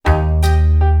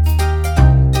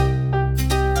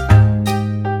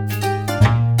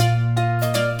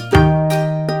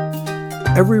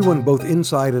Everyone, both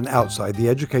inside and outside the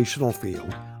educational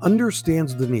field,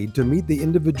 understands the need to meet the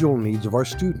individual needs of our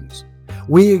students.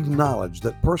 We acknowledge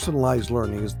that personalized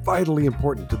learning is vitally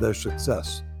important to their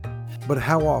success. But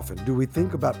how often do we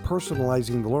think about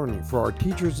personalizing the learning for our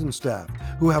teachers and staff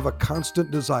who have a constant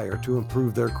desire to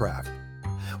improve their craft?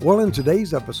 Well, in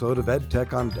today's episode of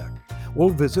EdTech on Deck, we'll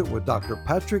visit with Dr.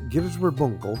 Patrick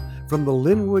Gittisriboongul from the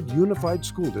Linwood Unified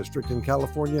School District in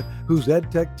California, whose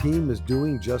EdTech team is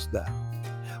doing just that.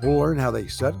 We'll learn how they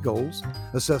set goals,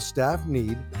 assess staff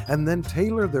need, and then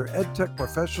tailor their EdTech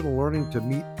professional learning to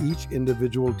meet each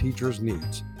individual teacher's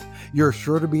needs. You're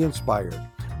sure to be inspired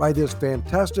by this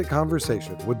fantastic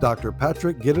conversation with Dr.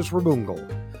 Patrick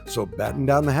Gittisriboongul. So batten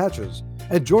down the hatches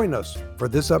and join us for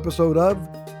this episode of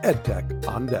EdTech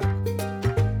on Deck.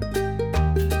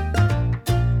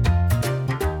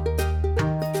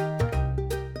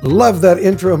 Love that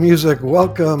intro music.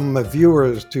 Welcome,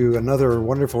 viewers, to another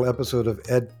wonderful episode of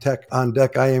EdTech on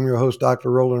Deck. I am your host,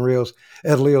 Dr. Roland Rios,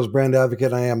 Ed Leo's brand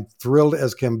advocate. I am thrilled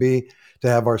as can be to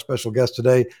have our special guest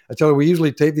today. I tell you, we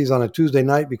usually tape these on a Tuesday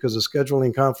night because of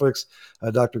scheduling conflicts.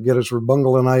 Dr.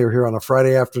 Gittisriboongul and I are here on a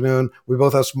Friday afternoon. We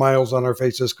both have smiles on our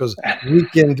faces because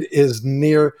weekend is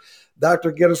near.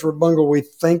 Dr. Gittisriboongul, we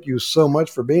thank you so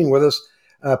much for being with us.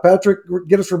 Patrick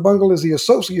Gittisriboongul is the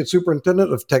Associate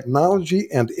Superintendent of Technology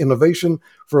and Innovation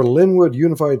for Linwood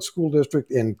Unified School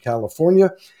District in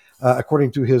California.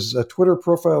 According to his Twitter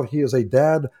profile, he is a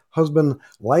dad, husband,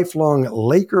 lifelong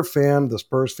Laker fan. The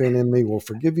Spurs fan in me will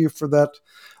forgive you for that.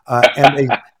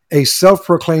 And a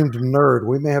self-proclaimed nerd.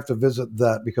 We may have to visit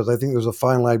that because I think there's a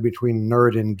fine line between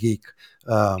nerd and geek.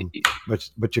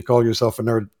 But you call yourself a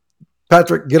nerd.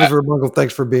 Patrick Gittisriboongul,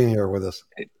 thanks for being here with us.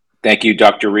 Thank you,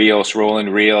 Dr. Rios,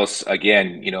 Roland Rios.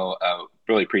 Again,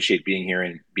 really appreciate being here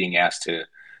and being asked to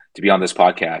be on this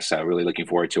podcast. Really looking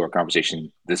forward to our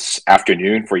conversation this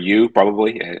afternoon for you,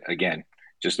 probably. Again,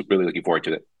 just really looking forward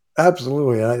to it.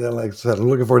 Absolutely. Like I said, I'm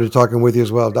looking forward to talking with you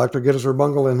as well. Dr.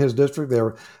 Gittisriboongul and his district,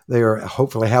 they are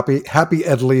hopefully happy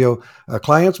Ed Leo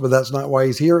clients, but that's not why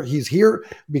he's here. He's here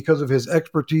because of his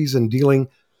expertise in dealing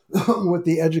with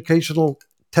the educational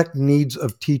tech needs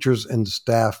of teachers and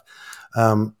staff.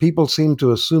 People seem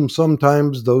to assume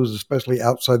sometimes, those especially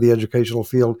outside the educational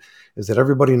field, is that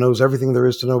everybody knows everything there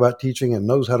is to know about teaching and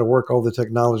knows how to work all the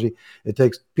technology. It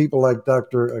takes people like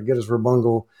Dr.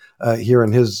 Gittisriboongul here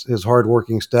and his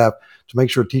hardworking staff to make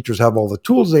sure teachers have all the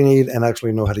tools they need and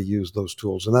actually know how to use those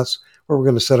tools. And that's where we're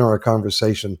going to center our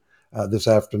conversation this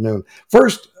afternoon.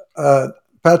 First,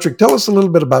 Patrick, tell us a little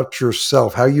bit about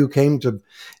yourself, how you came to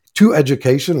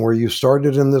education, where you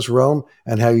started in this realm,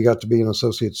 and how you got to be an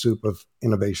associate soup of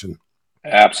innovation.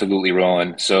 Absolutely,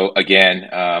 Roland. So again,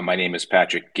 my name is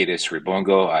Patrick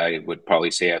Gittisriboongul. I would probably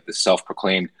say I have the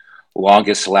self-proclaimed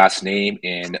longest last name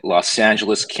in Los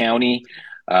Angeles County.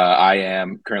 I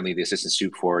am currently the assistant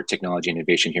soup for technology and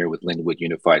innovation here with Linwood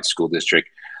Unified School District.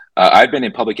 I've been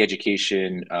in public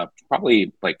education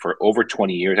probably for over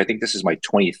 20 years. I think this is my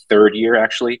 23rd year,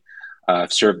 actually.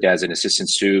 I've served as an assistant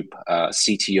soup,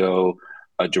 CTO,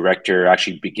 a director.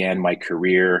 Actually began my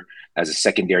career as a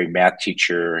secondary math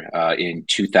teacher in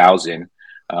 2000.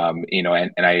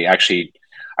 And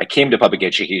I came to public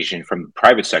education from the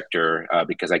private sector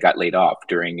because I got laid off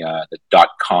during the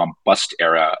 .com bust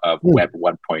era of Web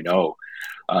 1.0.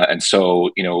 And so,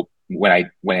 when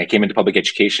I came into public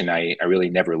education, I really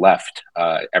never left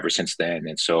ever since then.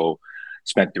 And so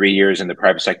spent 3 years in the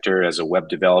private sector as a web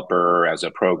developer, as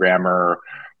a programmer,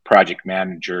 project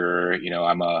manager.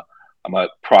 I'm a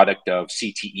product of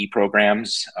CTE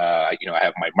programs. I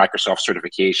have my Microsoft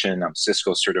certification. I'm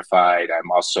Cisco certified.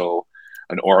 I'm also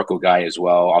an Oracle guy as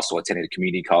well. Also attended a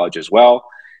community college as well.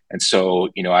 And so,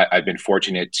 I've been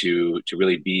fortunate to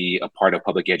really be a part of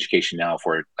public education now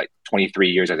for 23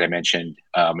 years, as I mentioned,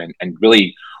 and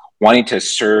really wanting to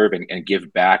serve and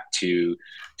give back to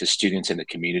students in the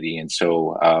community. And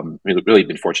so really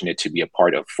been fortunate to be a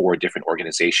part of 4 different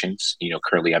organizations.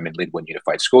 Currently I'm in Linwood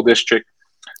Unified School District.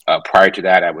 Prior to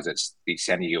that, I was at the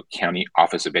San Diego County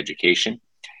Office of Education.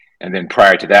 And then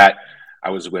prior to that, I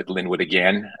was with Linwood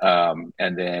again.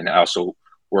 And then I also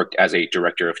worked as a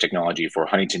director of technology for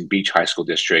Huntington Beach High School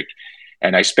District.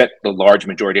 And I spent the large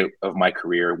majority of my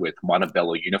career with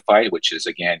Montebello Unified, which is,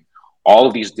 again, all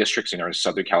of these districts in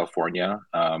Southern California.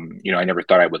 I never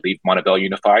thought I would leave Montebello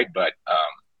Unified, but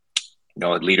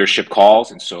leadership calls,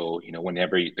 and so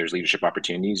whenever there's leadership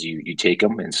opportunities, you take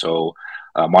them. And so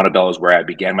Montebello is where I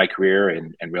began my career,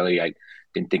 and really I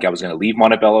didn't think I was going to leave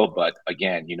Montebello. But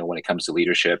again, when it comes to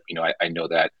leadership, I know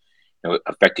that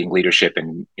affecting leadership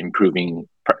and improving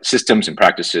systems and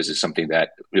practices is something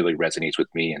that really resonates with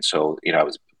me. And so, I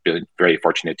was really very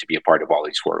fortunate to be a part of all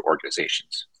these four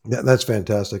organizations. Yeah, that's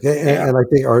fantastic. Yeah. And I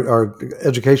think our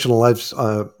educational lives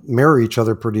mirror each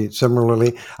other pretty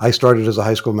similarly. I started as a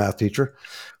high school math teacher,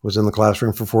 was in the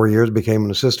classroom for 4 years, became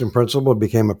an assistant principal,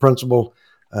 became a principal,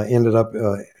 ended up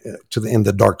in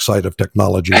the dark side of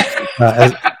technology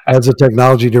as a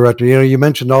technology director. You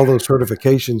mentioned all those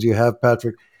certifications you have,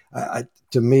 Patrick.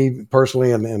 To me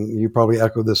personally, and you probably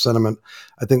echo this sentiment,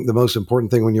 I think the most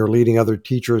important thing when you're leading other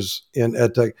teachers in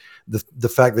EdTech, the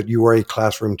fact that you are a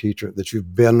classroom teacher, that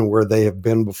you've been where they have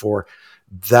been before,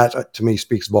 that to me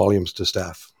speaks volumes to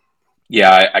staff.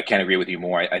 Yeah, I can't agree with you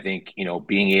more. I think,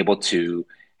 being able to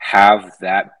have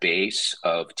that base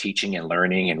of teaching and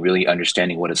learning and really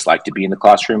understanding what it's like to be in the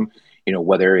classroom,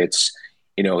 whether it's,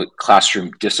 classroom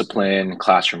discipline,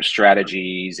 classroom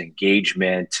strategies,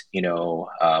 engagement,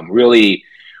 really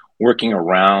working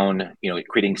around,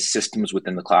 creating systems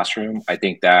within the classroom. I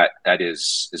think that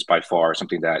is by far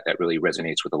something that really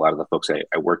resonates with a lot of the folks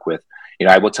I work with.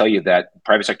 I will tell you that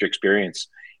private sector experience,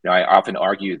 I often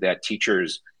argue that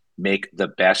teachers make the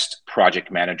best project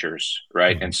managers,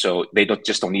 right? Mm-hmm. And so they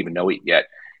don't even know it yet.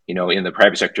 In the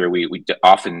private sector, we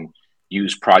often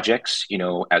use projects,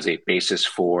 as a basis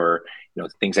for,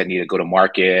 things that need to go to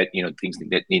market, things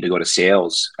that need to go to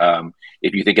sales.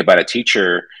 If you think about a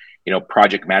teacher,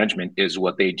 project management is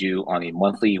what they do on a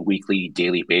monthly, weekly,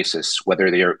 daily basis, whether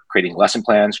they're creating lesson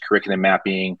plans, curriculum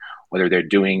mapping, whether they're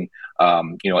doing,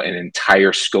 an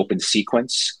entire scope and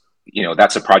sequence.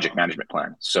 That's a project management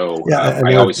plan. So Yeah,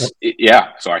 I always,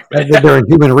 yeah, sorry. they're in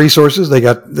human resources. They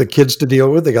got the kids to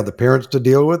deal with. They got the parents to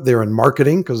deal with. They're in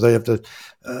marketing because they have to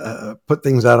put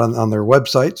things out on their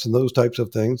websites and those types of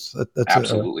things. That's a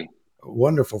Absolutely.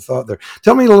 wonderful thought there.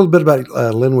 Tell me a little bit about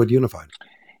Linwood Unified.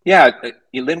 Yeah,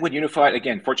 Linwood Unified,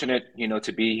 again, fortunate,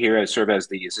 to be here and serve as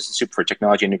the Assistant Super for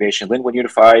Technology Innovation. Linwood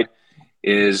Unified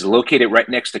is located right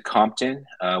next to Compton.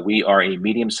 We are a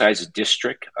medium-sized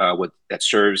district that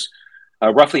serves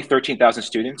roughly 13,000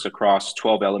 students across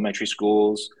 12 elementary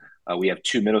schools. We have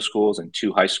 2 middle schools and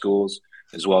 2 high schools,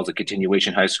 as well as a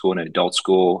continuation high school and an adult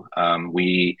school. I think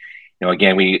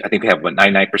we have about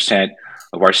 99%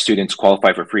 of our students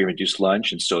qualify for free and reduced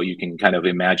lunch. And so you can kind of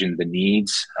imagine the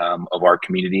needs of our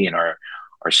community and our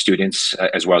students,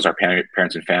 as well as our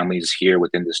parents and families here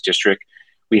within this district.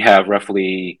 We have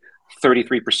roughly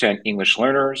 33% English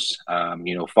learners,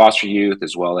 foster youth,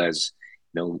 as well as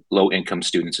low income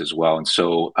students as well. And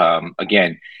so,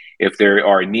 again, if there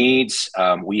are needs,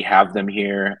 we have them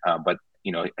here. But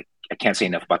I can't say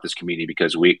enough about this community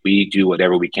because we do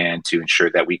whatever we can to ensure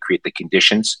that we create the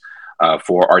conditions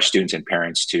for our students and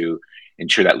parents to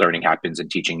ensure that learning happens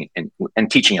and teaching and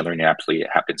teaching and learning absolutely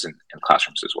happens in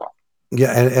classrooms as well.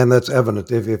 Yeah, and that's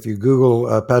evident. If you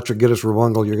Google Patrick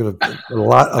Gittisriboongul, you're going to a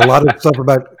lot of stuff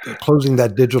about closing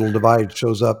that digital divide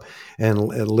shows up, and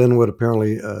Linwood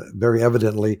apparently very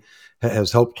evidently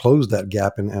has helped close that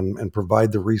gap and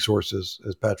provide the resources,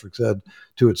 as Patrick said,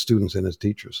 to its students and its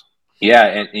teachers. Yeah,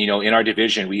 and in our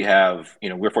division, we have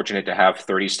we're fortunate to have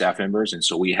 30 staff members, and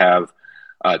so we have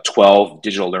 12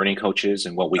 digital learning coaches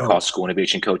and what we call Oh, school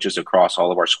innovation coaches across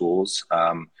all of our schools.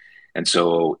 And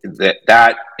so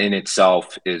that in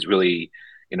itself is really,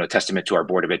 a testament to our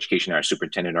board of education, our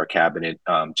superintendent, our cabinet,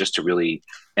 just to really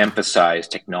emphasize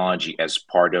technology as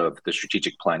part of the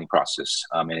strategic planning process.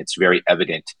 And it's very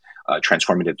evident.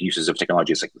 Transformative uses of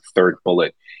technology is like the third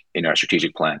bullet in our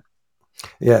strategic plan.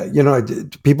 yeah,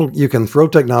 people, you can throw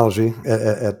technology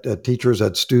at teachers,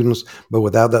 at students, but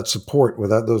without that support,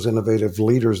 without those innovative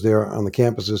leaders there on the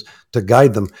campuses to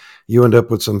guide them, you end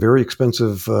up with some very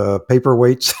expensive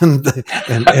paperweights and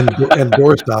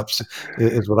doorstops,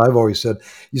 is what I've always said.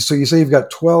 So you say you've got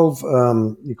 12,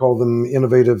 you call them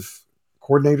innovative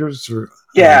coordinators, or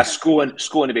Yeah,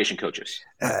 school innovation coaches.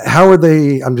 how are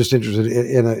they? I'm just interested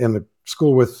in a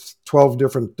school with 12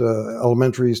 different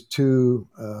elementaries, 2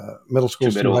 middle Two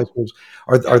schools, 2 high middle. schools.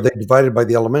 Are Yeah. they divided by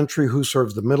the elementary? Who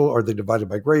serves the middle? Are they divided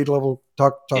by grade level? Yeah,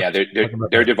 Talk about they're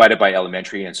that. divided by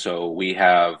elementary, and so we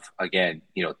have again,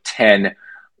 10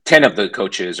 of the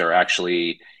coaches are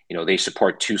actually, they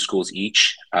support 2 schools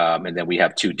each, and then we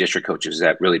have 2 district coaches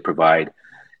that really provide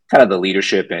kind of the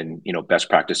leadership and best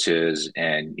practices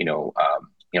and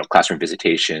classroom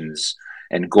visitations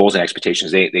and goals and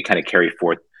expectations. They kind of carry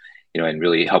forth, and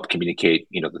really help communicate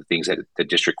the things that the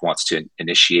district wants to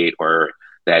initiate or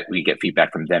that we get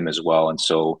feedback from them as well. And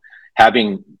so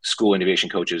having school innovation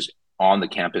coaches on the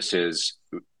campuses,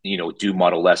 do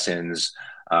model lessons,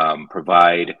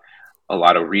 provide a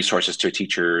lot of resources to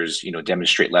teachers,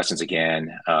 demonstrate lessons again,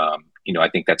 I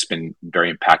think that's been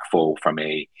very impactful from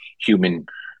a human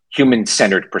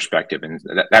centered perspective, and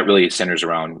that really centers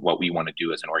around what we want to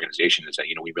do as an organization. Is that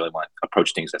we really want to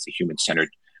approach things as a human-centered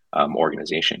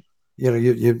organization.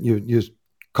 You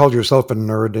called yourself a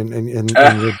nerd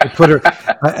in your Twitter.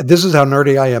 This is how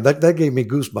nerdy I am. That gave me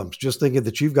goosebumps just thinking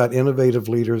that you've got innovative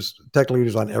leaders, tech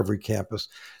leaders on every campus.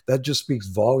 That just speaks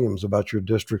volumes about your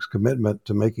district's commitment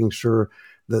to making sure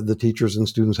that the teachers and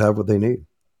students have what they need.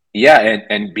 Yeah,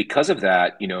 and because of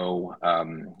that,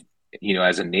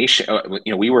 as a nation,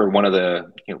 we were one of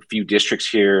the few districts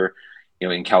here,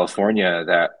 in California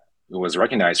that was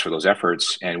recognized for those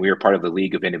efforts, and we were part of the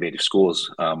League of Innovative Schools,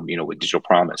 with Digital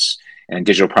Promise. And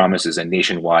Digital Promise is a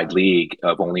nationwide league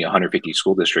of only 150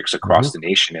 school districts across Mm-hmm. the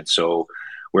nation, and so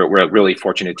we're really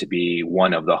fortunate to be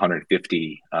one of the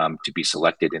 150 to be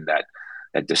selected in that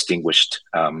distinguished,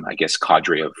 I guess,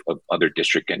 cadre of other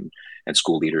district and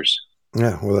school leaders.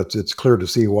 Yeah, well, it's clear to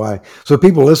see why. So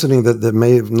people listening that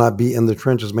may not be in the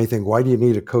trenches may think, why do you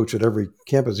need a coach at every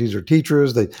campus? These are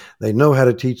teachers. They know how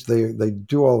to teach. They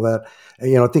do all that.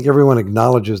 And, I think everyone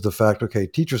acknowledges the fact, okay,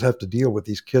 teachers have to deal with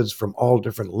these kids from all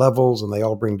different levels, and they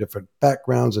all bring different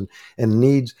backgrounds and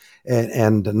needs.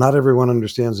 And not everyone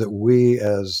understands that we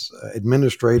as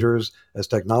administrators, as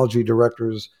technology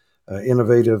directors,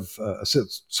 innovative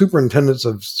superintendents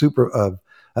of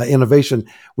innovation,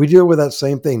 we deal with that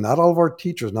same thing. Not all of our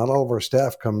teachers, not all of our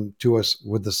staff come to us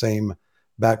with the same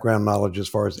background knowledge as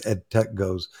far as ed tech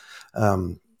goes.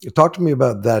 Talk to me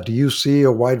about that. Do you see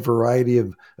a wide variety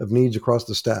of needs across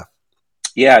the staff?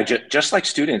 Yeah, just like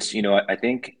students, I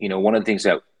think, one of the things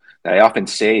that I often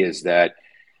say is that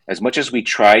as much as we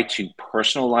try to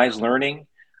personalize learning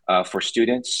for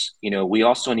students, we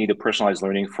also need to personalize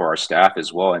learning for our staff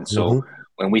as well. And so Mm-hmm.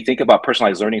 when we think about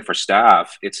personalized learning for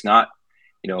staff, it's not,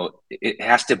 it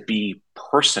has to be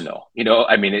personal.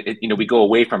 I mean, we go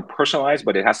away from personalized,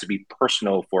 but it has to be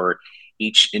personal for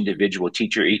each individual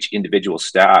teacher, each individual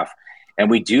staff.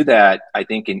 And we do that, I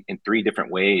think, in three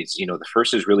different ways. The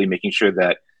first is really making sure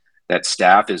that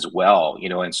staff is well,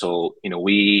 and so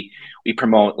we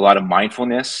promote a lot of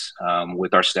mindfulness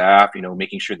with our staff,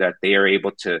 making sure that they are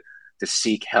able to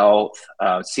seek health,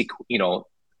 seek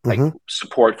like Mm-hmm.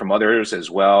 support from others as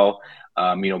well.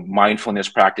 Mindfulness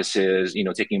practices,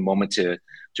 taking a moment to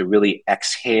really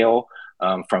exhale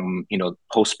from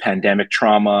post pandemic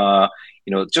trauma.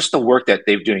 Just the work that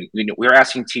they're doing. We're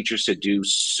asking teachers to do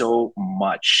so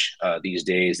much these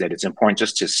days that it's important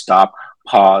just to stop,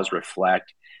 pause,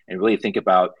 reflect, and really think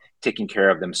about taking care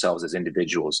of themselves as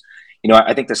individuals.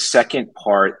 I think the second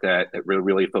part that we're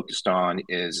really focused on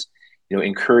is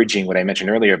encouraging what I mentioned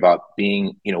earlier about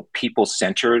being people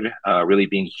centered, really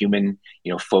being human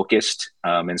focused,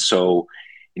 and so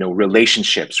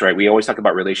relationships, right? We always talk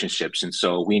about relationships, and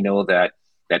so we know that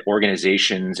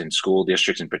organizations and school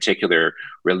districts in particular,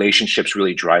 relationships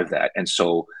really drive that. And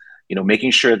so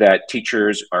making sure that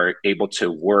teachers are able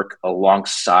to work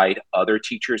alongside other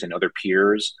teachers and other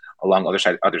peers, along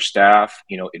other staff,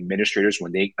 administrators,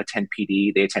 when they attend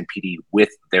PD with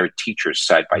their teachers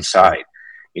side by That's right. side.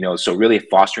 So really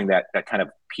fostering that kind of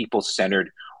people-centered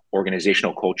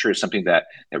organizational culture is something that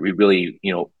we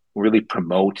really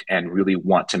promote and really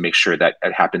want to make sure that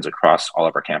it happens across all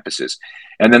of our campuses.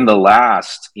 And then the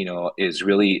last, is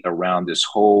really around this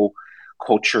whole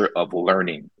culture of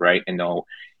learning, right? And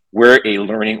we're a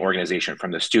learning organization,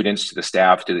 from the students to the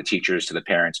staff to the teachers to the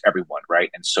parents, everyone, right?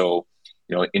 And so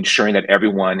ensuring that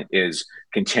everyone is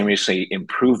continuously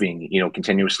improving,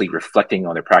 continuously reflecting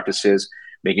on their practices,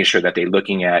 making sure that they're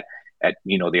looking at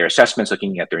their assessments,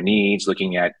 looking at their needs,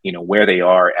 looking at where they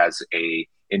are as a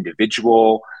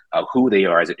individual, who they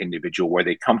are as an individual, where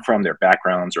they come from, their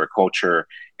backgrounds or culture,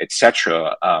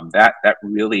 etc. That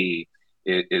really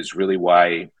is really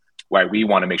why we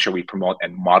want to make sure we promote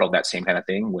and model that same kind of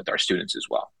thing with our students as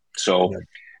well. So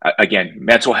Yeah. again,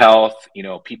 mental health,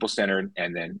 people centered,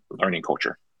 and then learning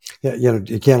culture. Yeah,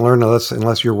 you can't learn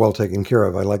unless you're well taken care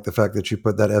of. I like the fact that you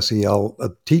put that SEL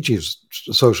teaches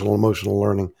social emotional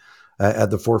learning at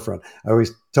the forefront. I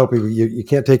always tell people you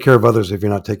can't take care of others if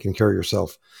you're not taking care of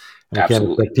yourself. And we can't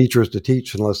Absolutely. expect teachers to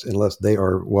teach unless they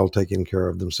are well taken care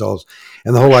of themselves.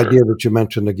 And the For whole sure. idea that you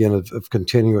mentioned again of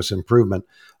continuous improvement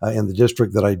in the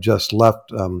district that I just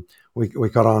left, we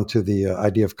caught on to the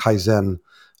idea of Kaizen,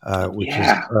 which is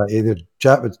Yeah. either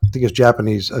I think it's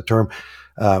Japanese term.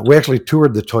 We actually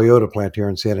toured the Toyota plant here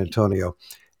in San Antonio,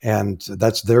 and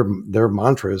that's their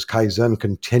mantra is Kaizen,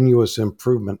 continuous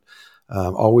improvement.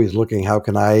 Always looking, how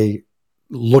can I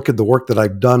look at the work that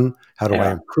I've done? How do I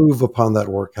Yeah. improve upon that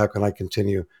work? How can I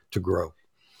continue to grow?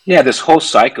 Yeah, this whole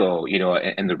cycle,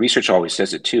 and the research always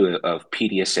says it too, of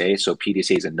PDSA. So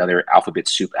PDSA is another alphabet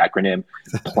soup acronym: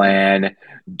 plan,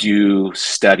 do,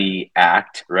 study,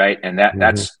 act, right? And Mhm.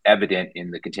 that's evident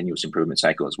in the continuous improvement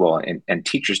cycle as well. And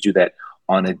teachers do that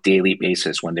on a daily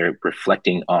basis when they're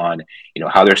reflecting on,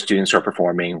 how their students are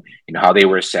performing, how they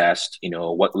were assessed,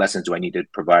 what lessons do I need to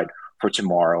provide for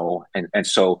tomorrow. And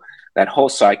so that whole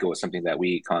cycle is something that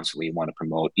we constantly want to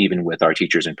promote, even with our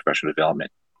teachers in professional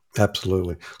development.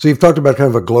 Absolutely. So you've talked about kind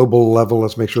of a global level.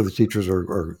 Let's make sure the teachers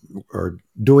are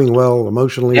doing well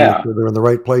emotionally, make Yeah, sure they're in the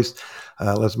right place.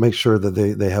 Let's make sure that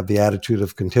they have the attitude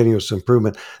of continuous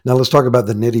improvement. Now let's talk about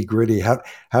the nitty gritty.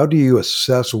 How do you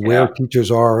assess where yeah. teachers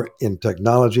are in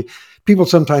technology? People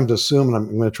sometimes assume, and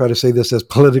I'm going to try to say this as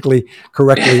politically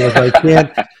correctly as I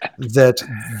can, that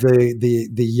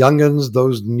the youngins,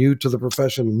 those new to the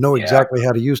profession, know Yeah, exactly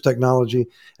how to use technology,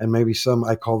 and maybe some,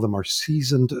 I call them our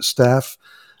seasoned staff,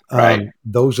 right.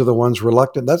 those are the ones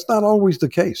reluctant. That's not always the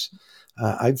case.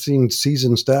 I've seen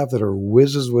seasoned staff that are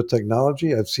whizzes with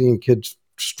technology. I've seen kids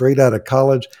straight out of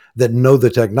college that know the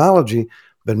technology,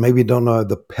 but maybe don't know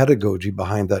the pedagogy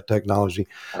behind that technology.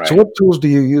 So, Right. what tools do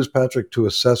you use, Patrick, to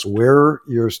assess where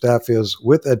your staff is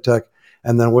with EdTech?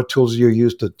 And then what tools do you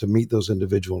use to meet those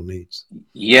individual needs?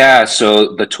 Yeah.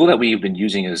 So the tool that we've been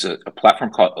using is a platform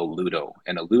called Aludo,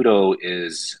 and Aludo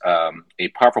is a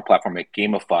powerful platform that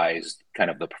gamifies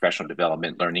kind of the professional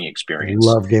development learning experience.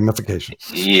 Love gamification.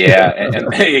 Yeah,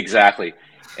 and exactly.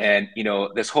 And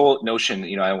this whole notion,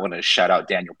 I want to shout out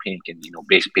Daniel Pink and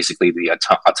basically the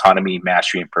autonomy,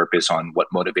 mastery, and purpose on what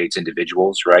motivates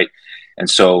individuals, right? And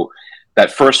so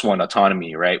that first one,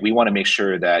 autonomy, right? We want to make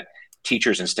sure that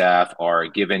teachers and staff are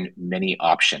given many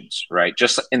options, right?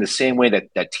 Just in the same way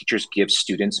that teachers give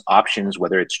students options,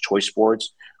 whether it's choice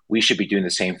boards, we should be doing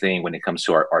the same thing when it comes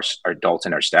to our adults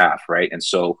and our staff, right? And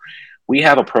so we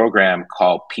have a program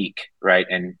called Peak, right?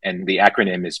 And the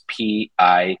acronym is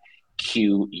PIQUE.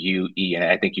 And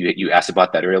I think you asked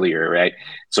about that earlier, right?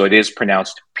 So it is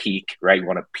pronounced peak, right? You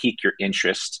want to pique your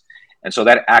interest. And so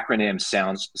that acronym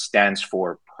stands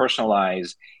for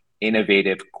personalized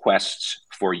innovative quests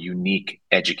for unique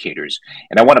educators.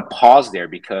 And I want to pause there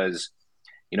because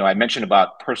I mentioned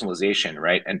about personalization,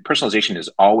 right? And personalization is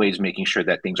always making sure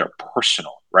that things are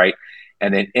personal, right?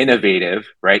 And then innovative,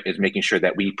 right, is making sure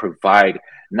that we provide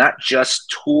not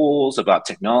just tools about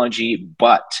technology,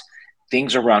 but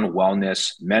things around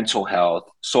wellness, mental health,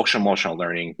 social emotional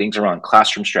learning, things around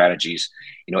classroom strategies,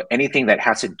 anything that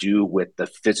has to do with the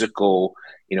physical,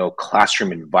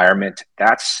 classroom environment.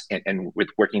 And with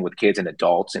working with kids and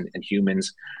adults and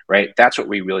humans, right? That's what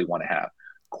we really want to have.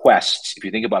 Quests. If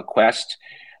you think about Quest,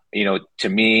 to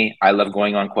me, I love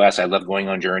going on quests. I love going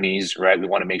on journeys, right? We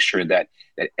want to make sure that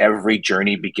every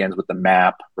journey begins with the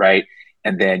map, right?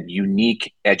 And then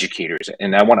unique educators.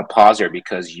 And I want to pause there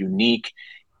because unique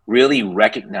really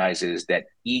recognizes that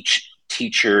each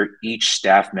teacher, each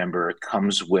staff member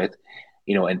comes with,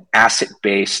 an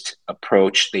asset-based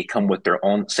approach. They come with their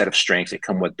own set of strengths. They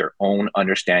come with their own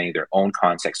understanding, their own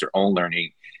context, their own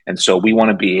learning. And so we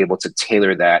want to be able to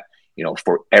tailor that,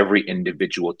 for every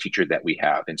individual teacher that we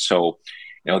have. And so,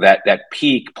 that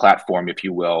peak platform, if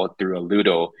you will, through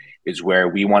Aludo is where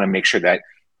we want to make sure that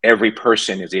every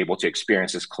person is able to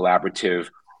experience this collaborative,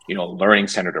 learning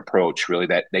centered approach, really,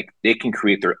 that they can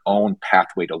create their own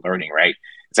pathway to learning, right?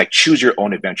 It's like choose your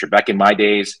own adventure. Back in my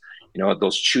days,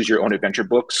 those choose your own adventure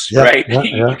books, Yeah, right? yeah,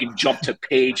 You yeah. can jump to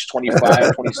page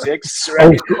 25, 26, Old,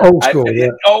 right? old school. Yeah.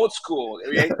 Old school,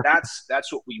 right?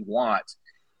 That's what we want.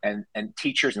 And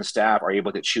teachers and staff are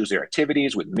able to choose their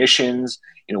activities with missions,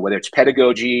 whether it's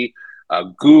pedagogy,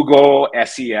 Google,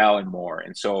 SEL, and more.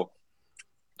 And so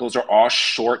those are all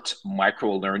short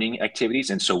micro learning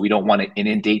activities. And so we don't want to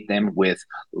inundate them with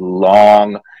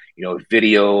long,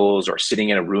 videos or sitting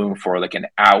in a room for like an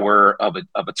hour of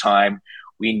a time.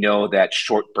 We know that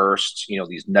short bursts,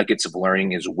 these nuggets of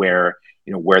learning is where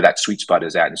that sweet spot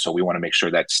is at. And so we want to make sure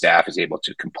that staff is able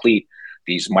to complete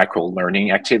these micro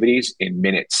learning activities in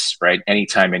minutes, right?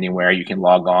 Anytime, anywhere you can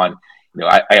log on.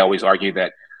 I always argue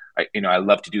that I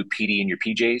love to do PD in your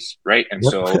PJs, right? And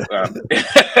so, Yep.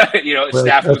 Right.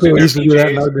 staff That's who's in what we their used to do that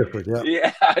in PJs, our district. Yeah.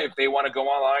 yeah, if they want to go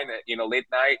online at late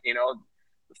night,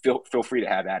 feel free to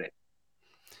have at it.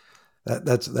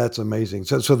 That's amazing.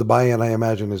 So the buy-in, I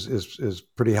imagine, is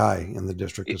pretty high in the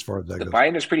district it as far as that the goes.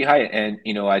 buy-in is pretty high, and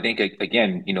I think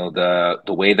again, the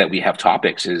way that we have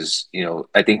topics is,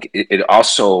 I think it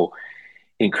also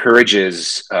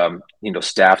encourages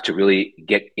staff to really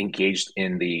get engaged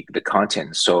in the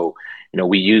content. So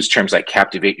we use terms like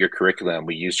captivate your curriculum.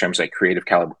 We use terms like creative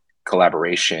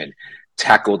collaboration,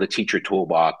 tackle the teacher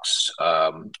toolbox,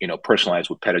 personalize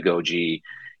with pedagogy.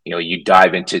 you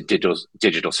dive into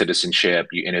digital citizenship,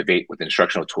 you innovate with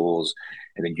instructional tools,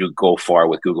 and then you go far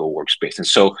with Google Workspace. And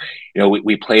so,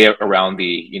 we play around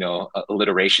the,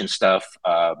 alliteration stuff,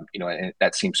 and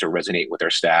that seems to resonate with our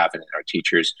staff and our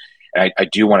teachers. And I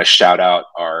do want to shout out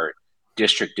our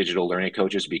district digital learning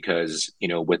coaches, because,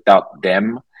 without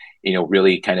them,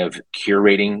 really kind of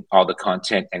curating all the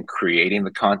content and creating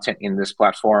the content in this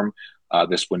platform,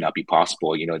 this would not be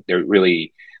possible. They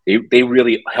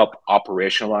really help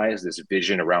operationalize this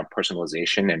vision around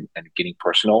personalization and getting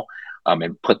personal,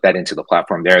 and put that into the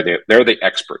platform. They're the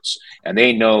experts, and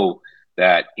they know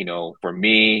that, for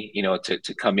me,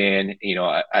 to come in,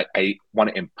 I want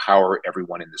to empower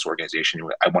everyone in this organization.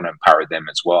 I want to empower them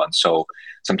as well. And so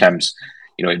sometimes,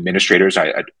 administrators,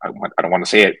 I don't want to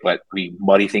say it, but we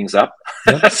muddy things up.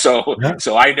 Yeah. so Yeah.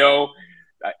 so I know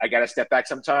I got to step back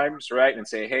sometimes, right, and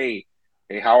say, hey,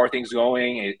 how are things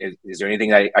going? Is there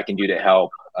anything I can do to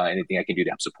help? Anything I can do to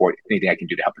help support? Anything I can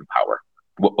do to help empower?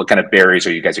 What kind of barriers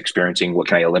are you guys experiencing? What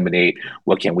can I eliminate?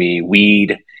 What can we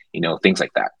weed? Things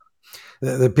like that.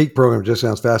 The Peak program just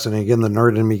sounds fascinating. Again, the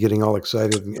nerd in me getting all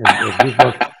excited,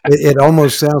 it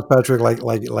almost sounds, Patrick,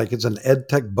 like it's an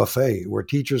EdTech buffet where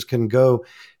teachers can go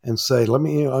and say, "Let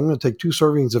me, I'm going to take 2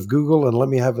 servings of Google, and let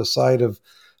me have a side of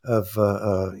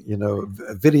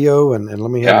video, and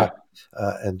let me have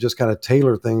Yeah. and just kind of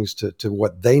tailor things to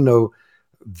what they know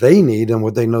they need, and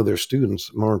what they know their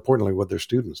students, more importantly, what their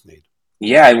students need."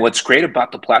 Yeah, and what's great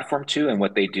about the platform too, and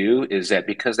what they do, is that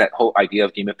because that whole idea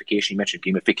of gamification, you mentioned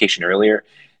gamification earlier,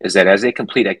 is that as they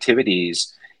complete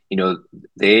activities,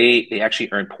 they actually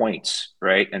earn points,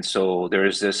 right? And so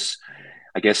there's this,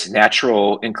 I guess,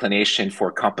 natural inclination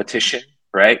for competition,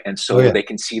 right? And Oh so yeah. they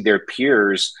can see their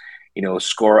peers,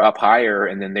 score up higher,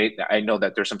 and then I know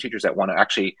that there's some teachers that want to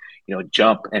actually,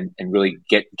 jump and really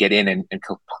get in and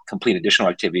complete additional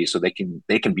activities, so they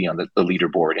can be on the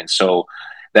leaderboard. And so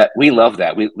that we love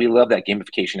that we love that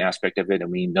gamification aspect of it,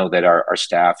 and we know that our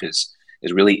staff is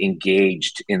really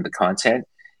engaged in the content.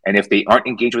 And if they aren't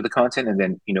engaged with the content, and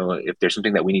then, if there's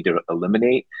something that we need to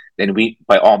eliminate, then we,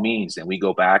 by all means, then we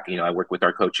go back. I work with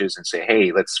our coaches and say,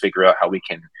 hey, let's figure out how we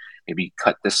can maybe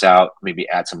cut this out, maybe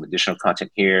add some additional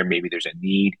content here. Maybe there's a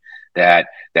need that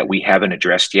we haven't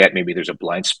addressed yet. Maybe there's a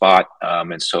blind spot.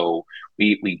 And so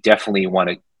we definitely want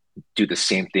to do the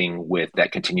same thing with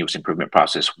that continuous improvement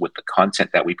process, with the content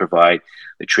that we provide,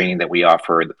 the training that we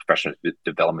offer, the professional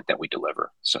development that we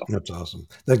deliver. So That's awesome.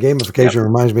 That yeah. gamification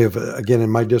reminds me of, again, in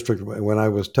my district, when I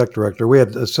was tech director, we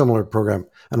had a similar program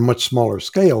on a much smaller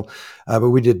scale, but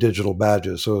we did digital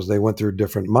badges. So as they went through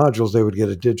different modules, they would get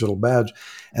a digital badge.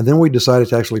 And then we decided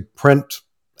to actually print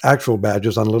actual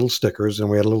badges on little stickers, and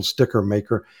we had a little sticker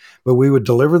maker, but we would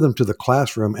deliver them to the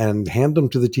classroom and hand them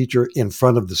to the teacher in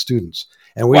front of the students.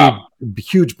 And Wow.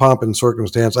 huge pomp and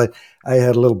circumstance. I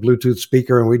had a little Bluetooth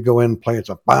speaker, and we'd go in and play it,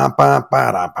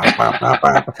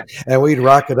 and we'd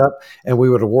rock it up, and we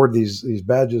would award these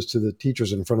badges to the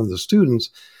teachers in front of the students.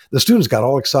 The students got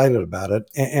all excited about it,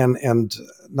 and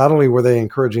not only were they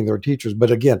encouraging their teachers,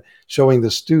 but again, showing the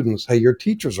students, hey, your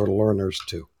teachers are learners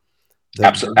too.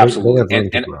 That they Absolutely. have room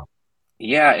to And grow.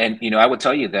 yeah, and I would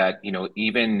tell you that,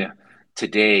 even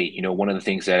today, one of the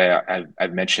things that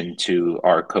I've mentioned to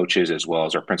our coaches as well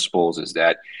as our principals is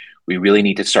that we really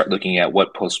need to start looking at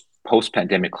what post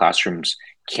pandemic classrooms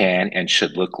can and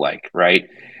should look like, right?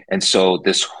 And so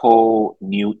this whole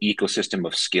new ecosystem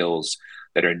of skills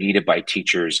that are needed by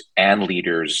teachers and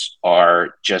leaders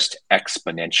are just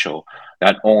exponential.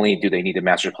 Not only do they need to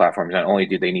master platforms, not only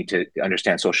do they need to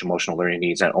understand social emotional learning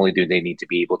needs, not only do they need to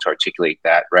be able to articulate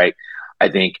that, right? I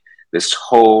think this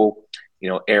whole,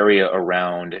 area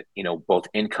around, both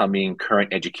incoming,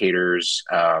 current educators,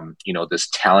 this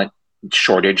talent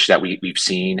shortage that we've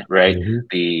seen, right? Mm-hmm.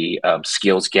 The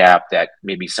skills gap that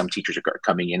maybe some teachers are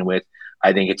coming in with.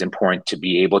 I think it's important to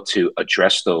be able to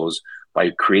address those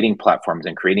by creating platforms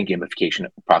and creating gamification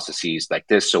processes like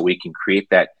this, so we can create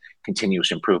that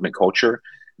continuous improvement culture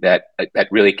that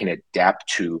really can adapt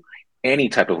to any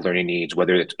type of learning needs,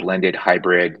 whether it's blended,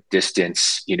 hybrid,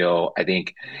 distance. I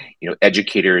think,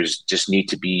 educators just need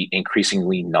to be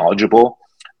increasingly knowledgeable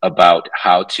about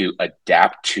how to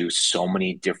adapt to so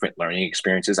many different learning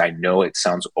experiences. I know it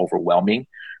sounds overwhelming,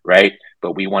 right?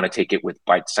 But we want to take it with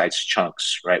bite-sized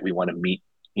chunks, right? We want to meet,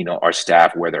 our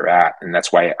staff where they're at. And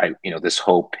that's why this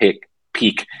whole peak,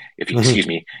 if you Mm-hmm. excuse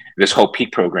me, this whole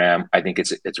peak program, I think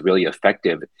it's really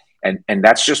effective. And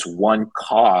that's just one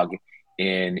cog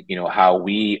in, how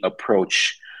we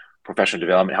approach professional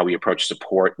development, how we approach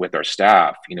support with our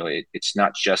staff. It's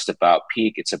not just about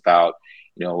peak, it's about,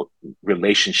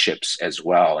 relationships as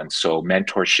well. And so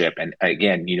mentorship, and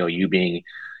again, you being,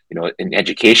 in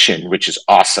education, which is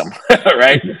awesome,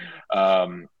 right?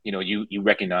 You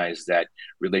recognize that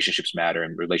relationships matter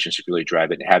and relationships really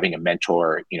drive it. And having a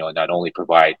mentor, not only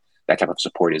provide that type of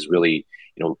support is really,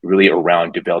 really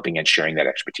around developing and sharing that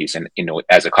expertise. And,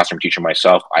 as a classroom teacher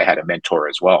myself, I had a mentor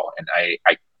as well. And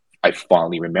I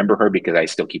fondly remember her because I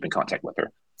still keep in contact with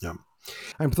her. Yeah.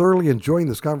 I'm thoroughly enjoying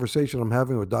this conversation I'm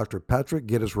having with Dr. Patrick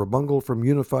Gittisriboongul from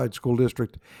Unified School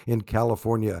District in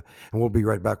California. And we'll be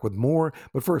right back with more.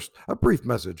 But first, a brief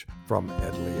message from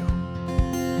Ed Leo.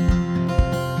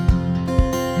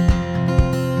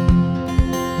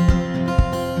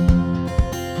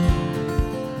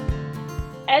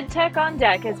 EdTech on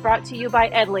Deck is brought to you by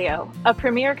EdLeo, a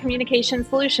premier communication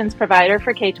solutions provider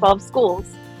for K-12 schools.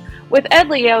 With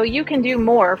EdLeo, you can do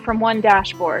more from one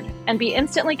dashboard and be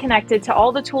instantly connected to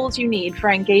all the tools you need for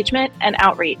engagement and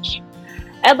outreach.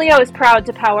 EdLeo is proud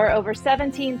to power over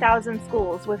 17,000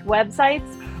 schools with websites,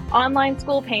 online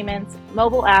school payments,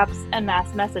 mobile apps, and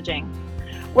mass messaging.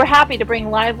 We're happy to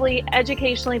bring lively,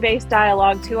 educationally based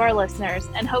dialogue to our listeners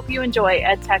and hope you enjoy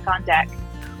EdTech on Deck.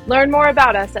 Learn more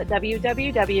about us at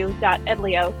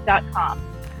www.edleo.com.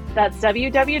 That's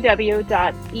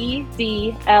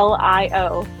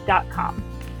www.edlio.com.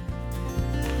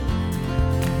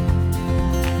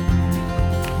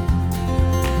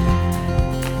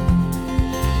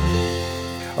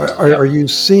 Are you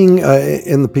seeing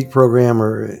in the PEAK program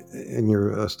or in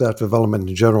your staff development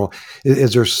in general,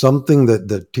 is there something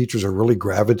that teachers are really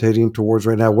gravitating towards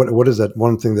right now? What is that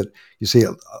one thing that you see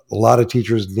a lot of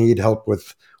teachers need help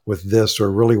with this, or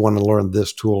really want to learn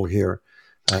this tool here?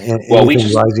 And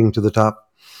anything rising to the top?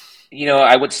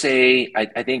 I would say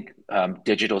I think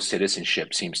digital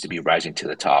citizenship seems to be rising to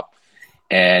the top,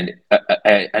 and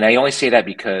I only say that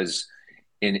because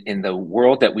in the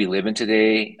world that we live in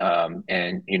today,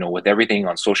 and with everything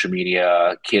on social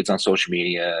media, kids on social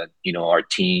media, our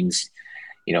teens,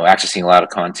 accessing a lot of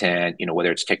content,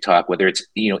 whether it's TikTok, whether it's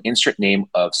insert name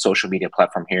of social media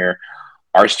platform here,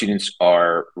 our students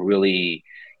are really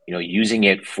using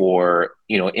it for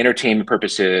entertainment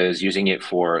purposes, using it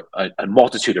for a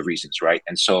multitude of reasons, right?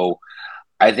 And so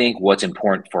I think what's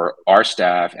important for our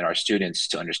staff and our students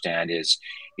to understand is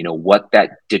what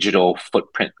that digital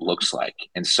footprint looks like.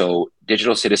 And so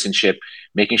digital citizenship,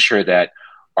 making sure that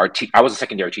I was a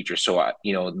secondary teacher, so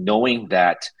knowing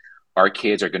that our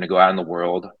kids are going to go out in the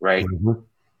world, right? Mm-hmm.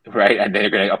 Right, and they're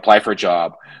going to apply for a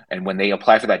job, and when they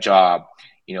apply for that job,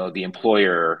 the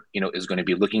employer, is going to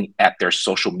be looking at their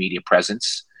social media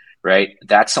presence, right?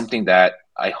 That's something that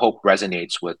I hope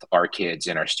resonates with our kids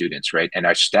and our students, right? And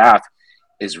our staff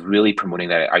is really promoting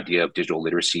that idea of digital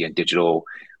literacy and digital,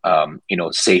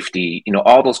 safety,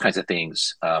 all those kinds of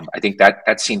things. I think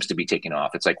that seems to be taking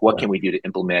off. It's like, what can we do to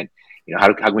implement?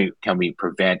 How can we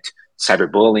prevent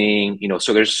cyberbullying?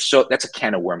 So that's a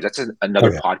can of worms. That's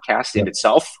another podcast in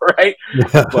itself, right?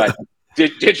 But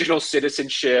digital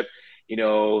citizenship,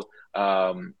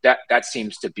 that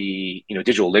seems to be,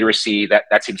 digital literacy,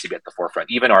 that seems to be at the forefront.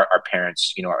 Even our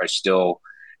parents, are still,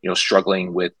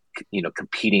 struggling with,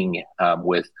 competing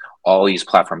with all these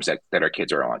platforms that our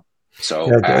kids are on. So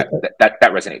that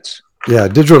resonates. Yeah,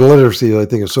 digital literacy, I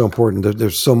think, is so important.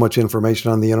 There's so much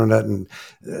information on the internet, and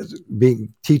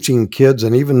teaching kids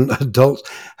and even adults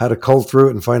how to cull through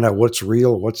it and find out what's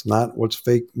real, what's not, what's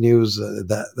fake news.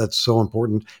 That's so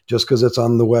important. Just because it's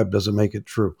on the web doesn't make it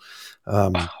true.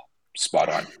 Spot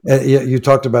on. You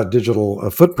talked about digital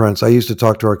footprints. I used to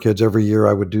talk to our kids every year.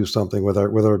 I would do something with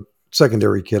our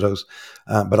secondary kiddos,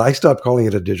 but I stopped calling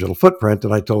it a digital footprint,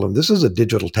 and I told them this is a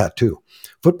digital tattoo.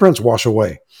 Footprints wash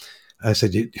away. I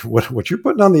said, what you're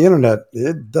putting on the internet,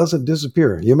 it doesn't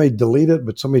disappear. You may delete it,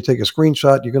 but somebody take a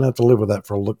screenshot, you're going to have to live with that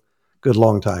for a good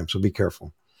long time. So be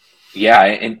careful. Yeah,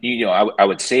 and I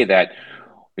would say that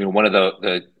one of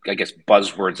the I guess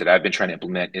buzzwords that I've been trying to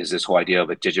implement is this whole idea of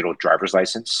a digital driver's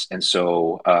license. And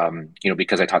so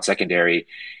because I taught secondary,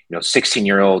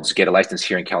 16-year-olds get a license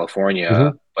here in California,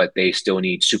 mm-hmm. but they still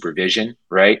need supervision,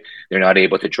 right? They're not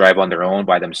able to drive on their own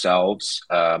by themselves,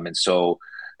 and so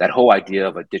that whole idea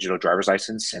of a digital driver's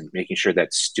license and making sure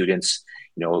that students,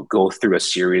 go through a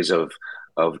series of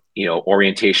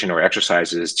orientation or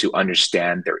exercises to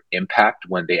understand their impact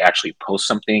when they actually post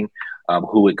something,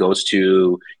 who it goes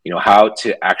to, how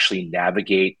to actually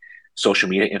navigate social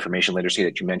media information literacy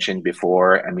that you mentioned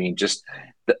before. I mean, just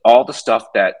all the stuff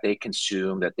that they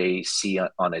consume, that they see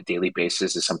on a daily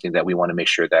basis is something that we want to make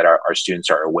sure that our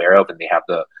students are aware of, and they have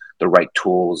the right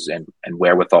tools and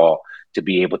wherewithal to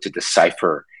be able to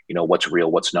decipher, what's real,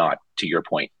 what's not, to your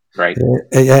point. Right.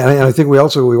 And I think we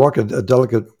walk a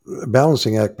delicate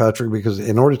balancing act, Patrick, because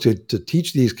in order to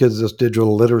teach these kids this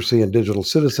digital literacy and digital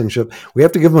citizenship, we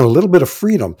have to give them a little bit of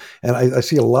freedom. And I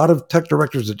see a lot of tech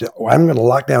directors that, I'm going to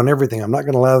lock down everything. I'm not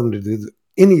going to allow them to do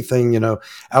anything,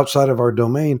 outside of our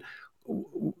domain.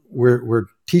 We're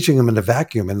teaching them in a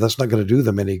vacuum, and that's not going to do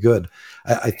them any good.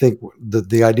 I think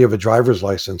the idea of a driver's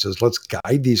license is, let's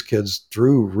guide these kids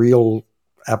through real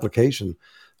application.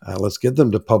 Let's get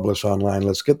them to publish online.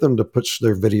 Let's get them to push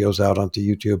their videos out onto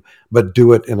YouTube, but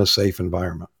do it in a safe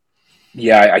environment.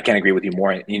 Yeah, I can't agree with you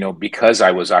more. Because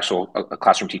I was actually a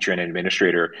classroom teacher and an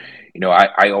administrator,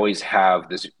 I always have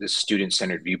this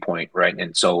student-centered viewpoint, right?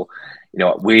 And so,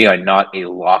 we are not a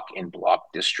lock and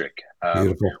block district.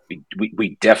 Beautiful.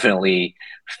 We definitely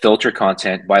filter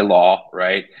content by law,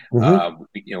 right?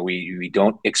 Mm-hmm. We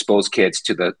don't expose kids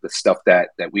to the stuff that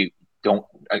we don't,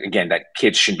 again, that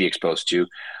kids shouldn't be exposed to.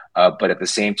 But at the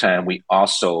same time, we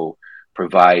also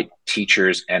provide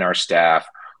teachers and our staff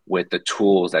with the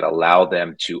tools that allow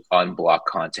them to unblock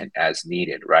content as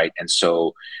needed, right? And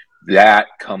so that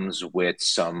comes with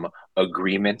some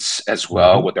agreements as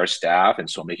well with our staff. And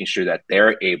so making sure that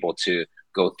they're able to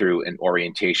go through an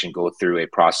orientation, go through a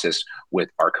process with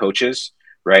our coaches,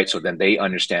 right? So then they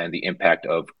understand the impact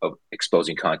of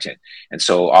exposing content. And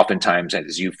so oftentimes,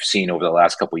 as you've seen over the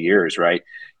last couple of years, right,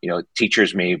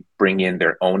 teachers may bring in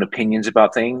their own opinions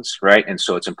about things, right? And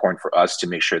so it's important for us to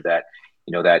make sure that,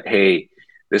 that, hey,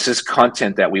 this is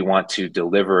content that we want to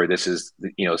deliver. This is,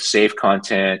 safe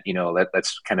content.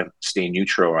 Let's kind of stay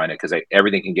neutral on it, because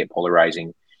everything can get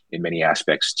polarizing in many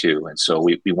aspects too. And so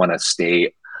we want to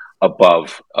stay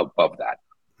above that.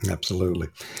 Absolutely.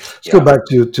 Let's go back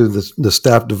to the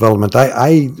staff development.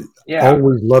 I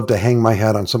always love to hang my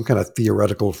hat on some kind of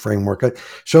theoretical framework.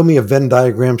 Show me a Venn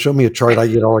diagram, show me a chart. I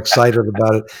get all excited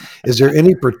about it. Is there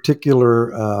any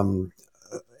particular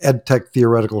EdTech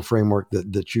theoretical framework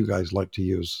that you guys like to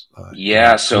use?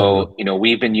 So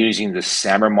we've been using the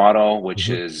SAMR model, which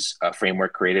is a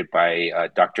framework created by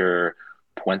Dr.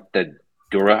 Puente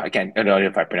Dura. I don't know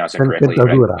if I pronounce it correctly.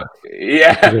 Right?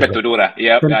 Pentadura.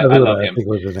 Yeah, I love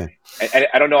him.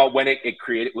 I don't know when it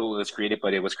was created,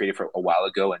 but it was created for a while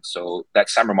ago. And so that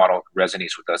SAMR model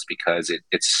resonates with us because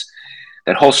it's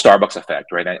that whole Starbucks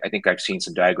effect, right? I think I've seen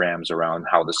some diagrams around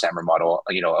how the SAMR model,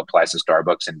 applies to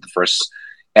Starbucks. And the first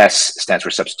S stands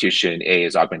for substitution, A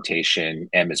is augmentation,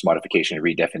 M is modification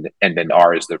and then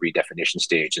R is the redefinition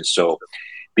stage. And so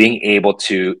being able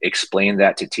to explain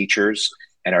that to teachers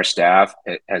and our staff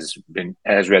has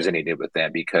resonated with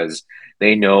them, because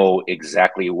they know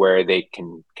exactly where they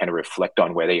can kind of reflect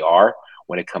on where they are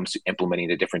when it comes to implementing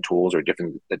the different tools or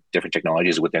different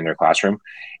technologies within their classroom.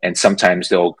 And sometimes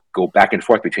they'll go back and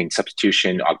forth between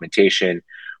substitution, augmentation,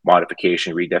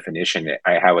 modification, redefinition.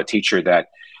 I have a teacher that,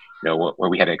 where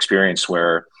we had an experience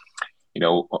where,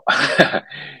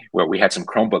 where we had some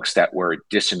Chromebooks that were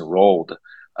disenrolled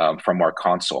from our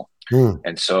console.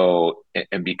 And so,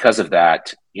 and because of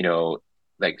that,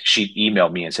 like, she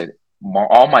emailed me and said,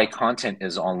 all my content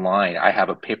is online. I have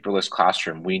a paperless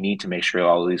classroom. We need to make sure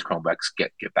all of these Chromebooks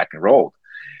get back enrolled.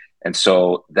 And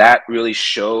so that really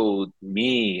showed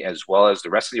me, as well as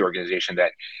the rest of the organization,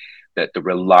 that the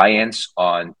reliance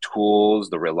on tools,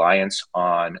 the reliance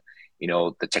on,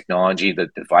 the technology, the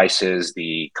devices,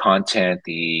 the content,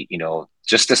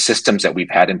 just the systems that we've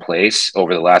had in place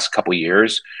over the last couple of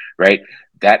years, right?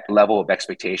 That level of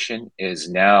expectation is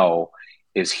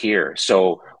here.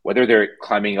 So whether they're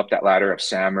climbing up that ladder of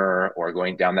SAMR or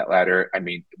going down that ladder, I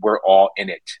mean, we're all in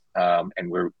it.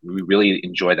 And we really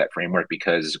enjoy that framework,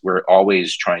 because we're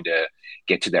always trying to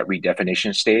get to that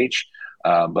redefinition stage.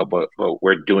 But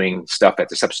we're doing stuff at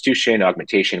the substitution,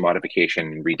 augmentation, modification,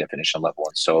 and redefinition level.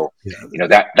 And so,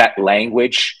 that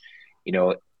language,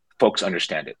 folks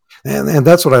understand it. And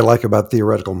that's what I like about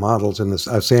theoretical models. And this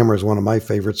SAMR is one of my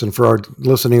favorites. And for our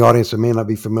listening audience that may not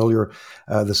be familiar,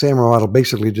 the SAMR model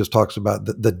basically just talks about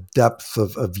the depth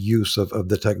of use of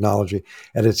the technology.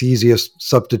 At its easiest,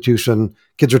 substitution,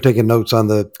 kids are taking notes on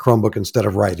the Chromebook instead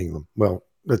of writing them. Well,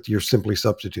 you're simply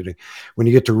substituting. When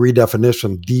you get to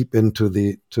redefinition, deep into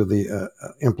the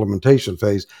implementation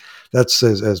phase, that's,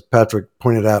 as Patrick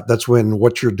pointed out, that's when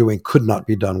what you're doing could not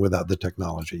be done without the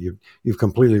technology. You've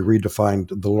completely redefined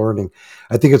the learning.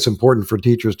 I think it's important for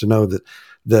teachers to know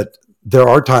that there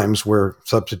are times where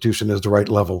substitution is the right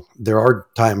level. There are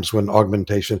times when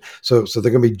augmentation. So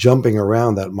they're going to be jumping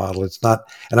around that model. It's not,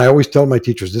 and I always tell my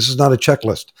teachers, this is not a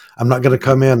checklist. I'm not going to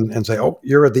come in and say, oh,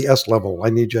 you're at the S level. I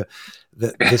need you.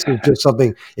 This is just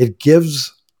something. It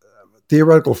gives,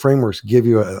 theoretical frameworks give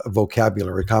you a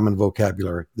vocabulary, a common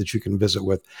vocabulary that you can visit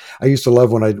with. I used to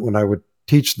love when I would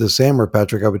teach the SAMR,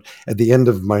 Patrick, I would, at the end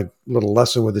of my little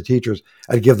lesson with the teachers,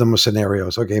 I'd give them a scenario.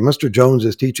 So, okay, Mr. Jones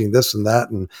is teaching this and that,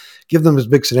 and give them this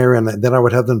big scenario. And then I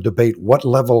would have them debate what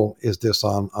level is this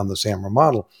on the SAMR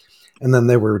model. And then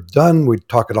they were done. We'd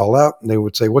talk it all out, and they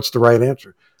would say, what's the right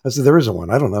answer? I said, there isn't one.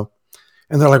 I don't know.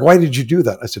 And they're like, why did you do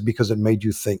that? I said, because it made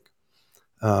you think.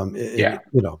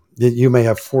 You may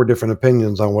have 4 different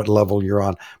opinions on what level you're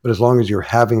on, but as long as you're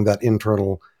having that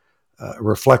internal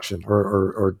reflection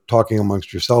or talking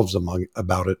amongst yourselves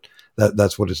about it,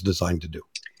 that's what it's designed to do.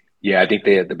 Yeah, I think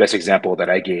the best example that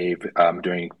I gave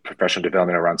during professional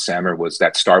development around SAMR was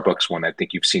that Starbucks one. I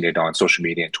think you've seen it on social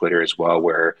media and Twitter as well,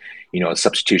 where, a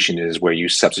substitution is where you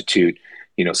substitute,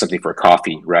 something for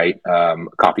coffee, right?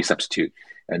 Coffee substitute.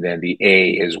 And then the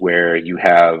A is where you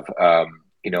have,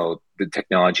 the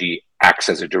technology acts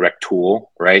as a direct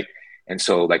tool, right? And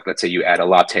so, like, let's say you add a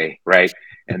latte, right?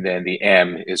 And then the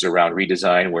M is around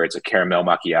redesign, where it's a caramel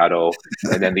macchiato,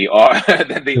 and then the R,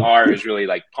 then the R is really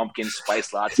like pumpkin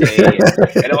spice latte,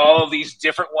 and all of these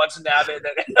different ones now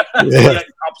that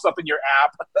pops up in your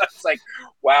app. It's like,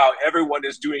 wow, everyone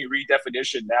is doing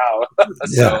redefinition now.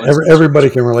 Everybody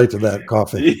can relate to that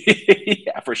coffee.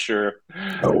 Yeah, for sure.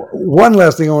 One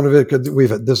last thing I want to,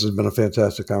 because this has been a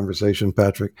fantastic conversation,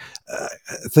 Patrick.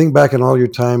 Think back in all your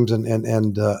times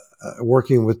and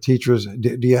working with teachers.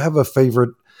 Do you have a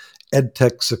favorite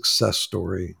EdTech success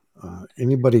story?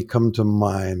 Anybody come to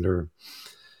mind? Or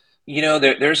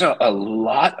there's a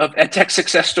lot of EdTech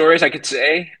success stories, I could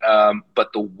say,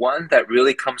 but the one that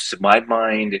really comes to my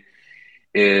mind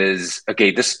is,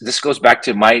 okay, this goes back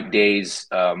to my days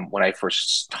when I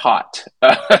first taught.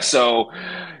 So,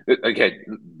 okay,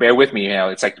 bear with me.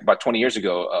 It's like about 20 years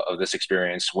ago of this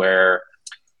experience where,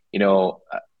 and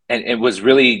it was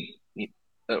really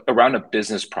around a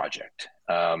business project.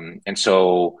 And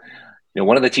so,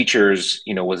 one of the teachers,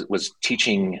 was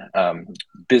teaching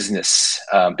business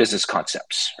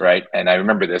concepts, right? And I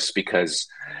remember this because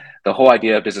the whole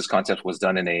idea of business concepts was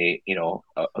done in a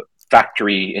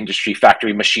factory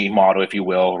machine model, if you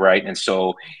will, right? And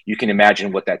so you can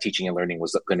imagine what that teaching and learning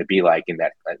was going to be like in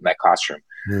that classroom.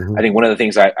 Mm-hmm. I think one of the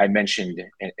things I mentioned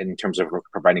in terms of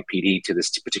providing PD to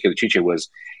this particular teacher was,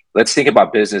 let's think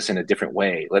about business in a different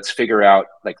way. Let's figure out,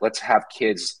 let's have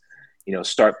kids,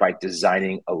 start by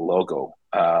designing a logo,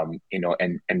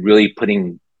 and really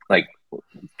putting,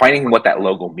 finding what that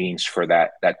logo means for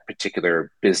that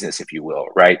particular business, if you will,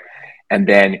 right? And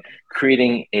then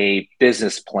creating a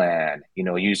business plan,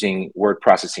 using word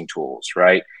processing tools,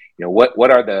 right?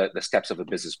 What are the steps of a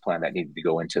business plan that need to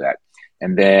go into that?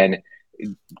 And then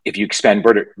if you expand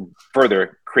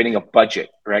further, creating a budget,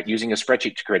 right? Using a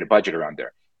spreadsheet to create a budget around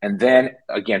there. And then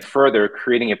again, further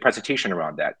creating a presentation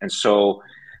around that. And so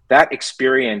that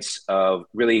experience of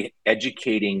really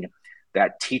educating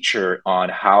that teacher on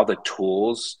how the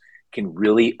tools can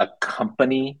really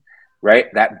accompany, right,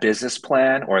 that business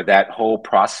plan or that whole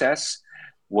process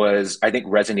was, I think,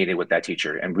 resonated with that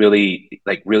teacher and really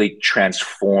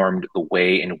transformed the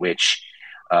way in which,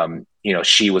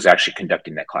 she was actually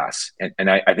conducting that class. And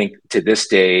I think to this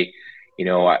day,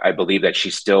 I believe that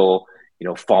she's still,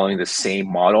 following the same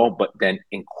model, but then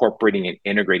incorporating and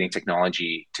integrating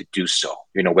technology to do so,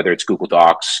 whether it's Google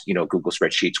Docs, Google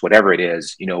spreadsheets, whatever it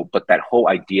is, but that whole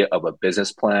idea of a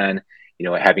business plan,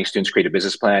 having students create a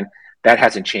business plan, that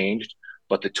hasn't changed,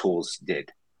 but the tools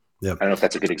did. Yep. I don't know if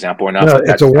that's a good example or not. No,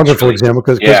 it's a wonderful example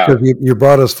because you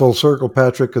brought us full circle,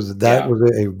 Patrick, because that was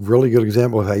a really good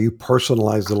example of how you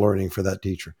personalized the learning for that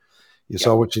teacher. You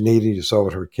saw what you needed, you saw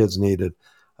what her kids needed,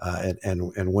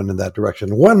 and went in that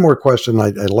direction. One more question. I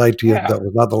lied to you. Yeah. That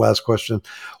was not the last question.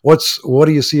 What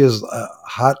do you see as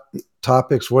hot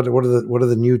topics? What are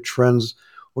the new trends?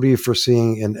 What are you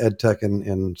foreseeing in EdTech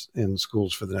in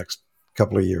schools for the next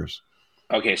couple of years?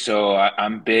 Okay, so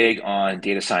I'm big on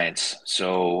data science.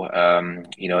 So,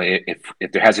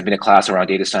 if there hasn't been a class around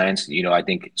data science, I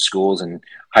think schools and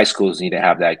high schools need to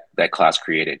have that class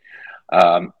created.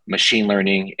 Machine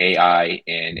learning, AI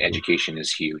in education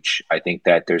is huge. I think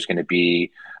that there's going to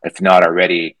be, if not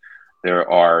already,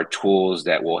 there are tools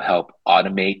that will help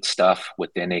automate stuff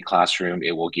within a classroom.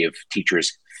 It will give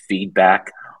teachers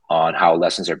feedback on how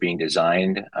lessons are being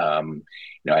designed.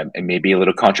 It may be a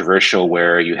little controversial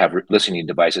where you have listening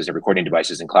devices and recording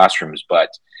devices in classrooms, but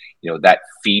that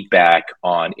feedback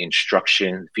on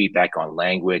instruction, feedback on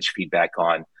language, feedback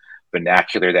on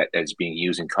vernacular that is being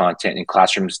used in content in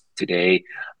classrooms today,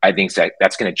 I think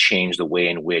that's going to change the way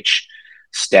in which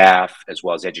staff as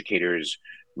well as educators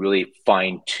really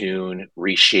fine tune,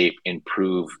 reshape,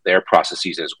 improve their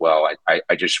processes as well.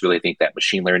 I just really think that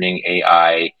machine learning,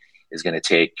 AI is going to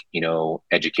take,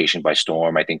 education by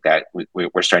storm. I think that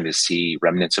we're starting to see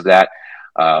remnants of that.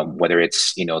 whether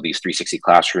it's, these 360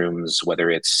 classrooms, whether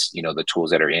it's, the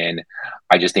tools that are in.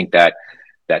 I just think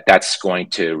that's going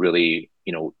to really,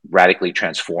 radically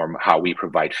transform how we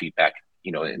provide feedback,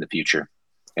 in the future.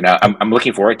 And I'm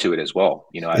looking forward to it as well.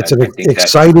 It's an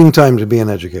exciting time to be an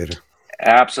educator.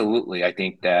 Absolutely. I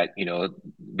think that,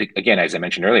 again, as I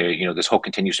mentioned earlier, this whole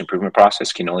continuous improvement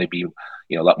process can only be,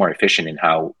 a lot more efficient in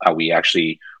how we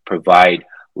actually provide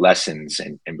lessons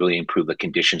and really improve the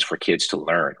conditions for kids to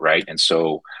learn. Right. And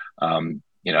so,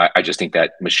 I just think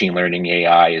that machine learning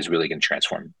AI is really going to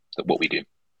transform what we do.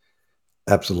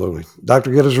 Absolutely.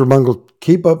 Dr. Gittisriboongul,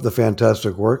 keep up the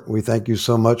fantastic work. We thank you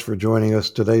so much for joining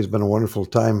us today. It's been a wonderful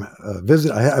time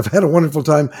I've had a wonderful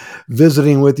time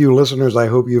visiting with you, listeners. I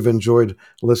hope you've enjoyed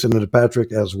listening to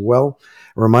Patrick as well.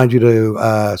 I remind you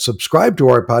to subscribe to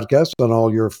our podcast on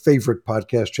all your favorite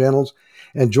podcast channels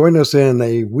and join us in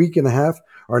a week and a half.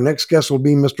 Our next guest will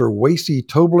be Mr. Wasey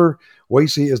Tobler.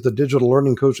 Wasey is the digital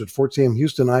learning coach at Fort Sam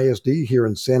Houston ISD here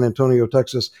in San Antonio,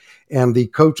 Texas, and the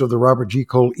coach of the Robert G.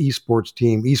 Cole esports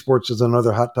team. Esports is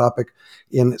another hot topic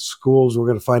in schools. We're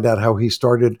going to find out how he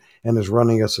started and is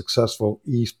running a successful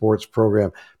esports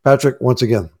program. Patrick, once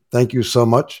again, thank you so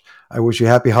much. I wish you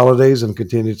happy holidays and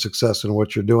continued success in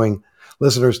what you're doing.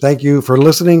 Listeners, thank you for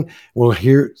listening. We'll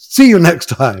see you next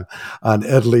time on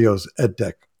Ed Leo's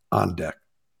EdTech on Deck.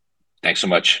 Thanks so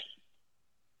much.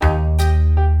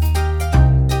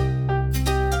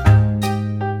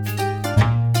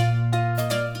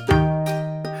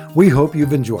 We hope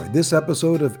you've enjoyed this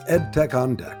episode of EdTech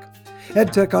on Deck.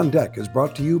 EdTech on Deck is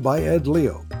brought to you by Ed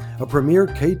Leo, a premier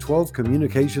K-12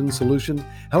 communication solution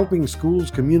helping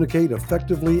schools communicate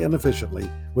effectively and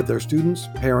efficiently with their students,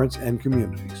 parents, and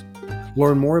communities.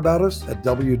 Learn more about us at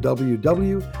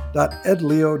www.edleo.com.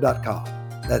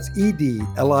 That's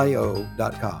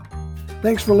EDLIO.com.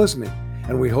 Thanks for listening,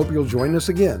 and we hope you'll join us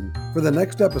again for the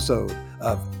next episode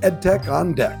of EdTech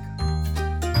on Deck.